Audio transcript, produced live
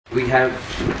have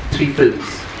 3 films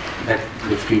that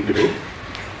will screen today.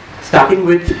 Starting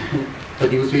with a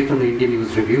newsreel from the Indian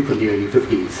News Review from the early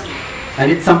 50s.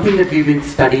 And it's something that we've been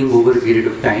studying over a period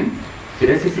of time.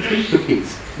 Did I say 60s?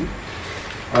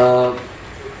 50s.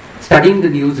 Studying the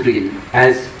newsreel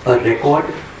as a record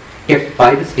kept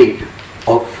by the state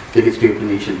of the history of the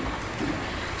nation.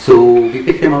 So we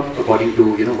pick them up according to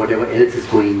whatever else is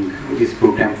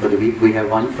programmed for the week. We have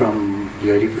one from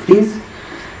the early 50s,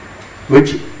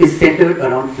 which is centered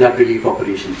around flood relief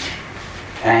operations.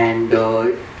 And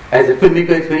as a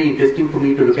filmmaker, it's very interesting for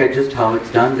me to look at just how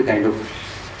it's done, the kind of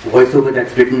voiceover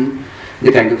that's written,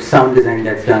 the kind of sound design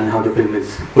that's done, how the film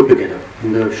is put together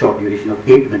in the short duration of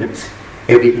 8 minutes,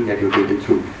 everything that you've taken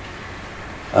through.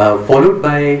 Followed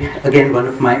by, again, one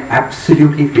of my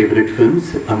absolutely favorite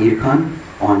films, Amir Khan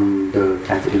on the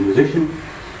classical musician,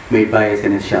 made by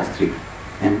S.N.S. Shastri.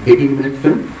 An 18-minute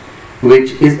film,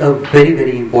 which is a very,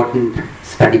 very important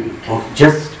study of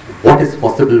just what is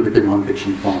possible with the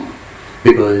non-fiction form.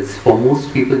 Because for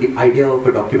most people, the idea of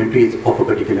a documentary is of a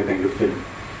particular kind of film.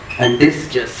 And this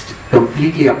just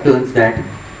completely upturns that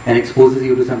and exposes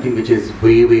you to something which is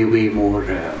way, way, way more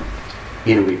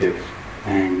innovative.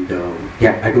 And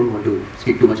I don't want to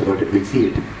speak too much about it, we'll see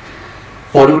it.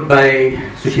 Followed by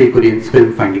Sushil Kurian's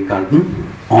film Finding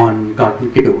Carlton on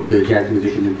Carlton Kiddo, the jazz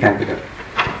musician in Calcutta.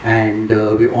 And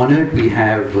we're honored we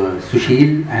have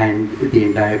Sushil and the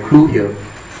entire crew here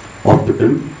of the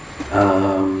film.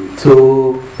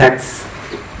 So that's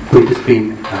going to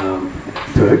screen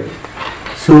third.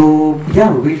 So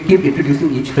we'll keep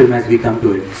introducing each film as we come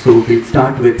to it. So we'll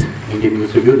start with Indian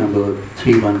News Review number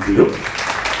 310.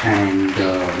 And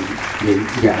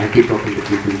I'll keep talking to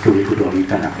people, so we'll go to Amir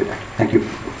Khan after that. Thank you.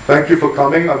 Thank you for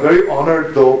coming. I'm very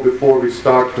honored, though, before we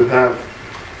start, to have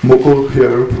Mukul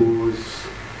here, who is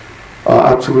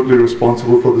absolutely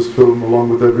responsible for this film, along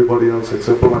with everybody else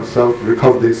except for myself.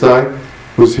 Rikhav Desai,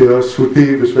 who's here,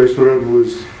 Suti Vishweshwaran, who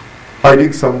is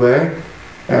hiding somewhere,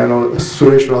 and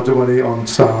Suresh Rajamani on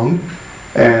sound.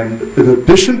 And in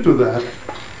addition to that,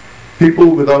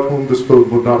 people without whom this film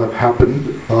would not have happened,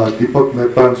 Deepak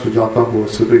Mehta and Sujata, who are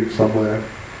sitting somewhere,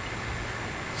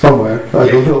 I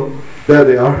don't know, there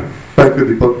they are, thank you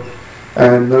Deepak,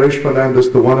 and Naresh Fernandez,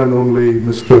 the one and only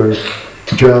Mr.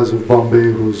 Jazz of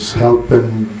Bombay, whose help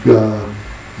and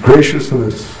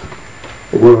graciousness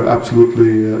were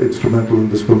absolutely instrumental in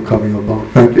this film coming about.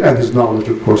 Thank you, and his knowledge,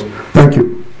 of course. Thank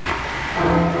you.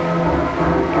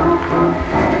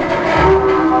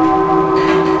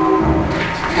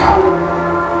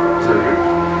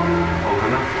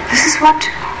 This is what?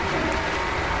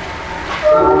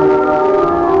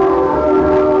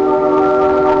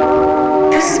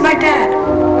 This is my dad.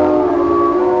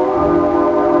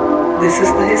 This is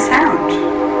his sound.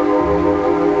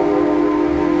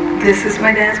 This is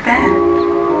my dad's band.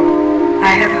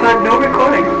 I have heard no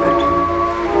recording of it.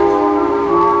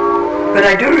 But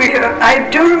I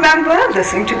do remember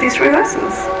listening to these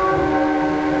rehearsals.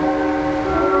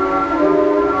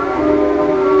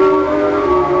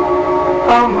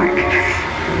 Oh my God.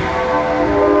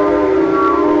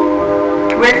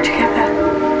 Where did you get that?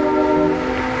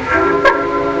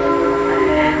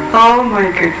 Oh my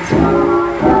goodness.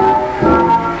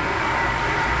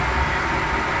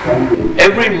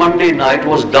 Every Monday night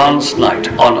was dance night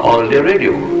on All India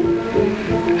Radio.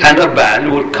 And a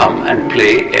band would come and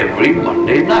play every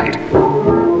Monday night.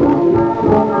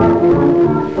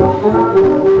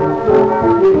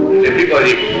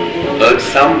 Everybody heard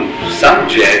some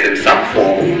jazz in some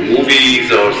form,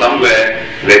 movies or somewhere.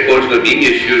 Records were being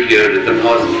issued here. Rhythm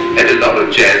House had a lot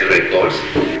of jazz records.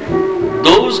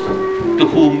 Those to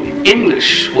whom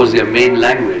English was their main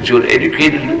language, who were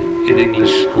educated in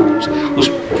English schools, whose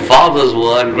fathers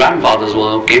were and grandfathers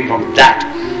were, came from that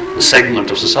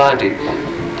segment of society.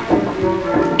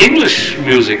 English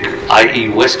music, i.e.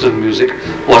 Western music,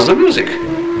 was the music.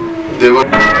 There were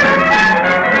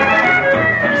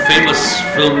famous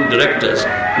film directors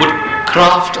would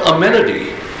craft a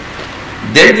melody.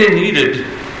 Then they needed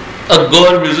a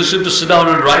girl musician to sit down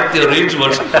and write the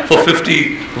arrangements for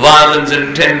 50 violins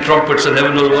and 10 trumpets and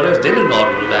heaven knows what else. They didn't know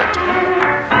how to do that.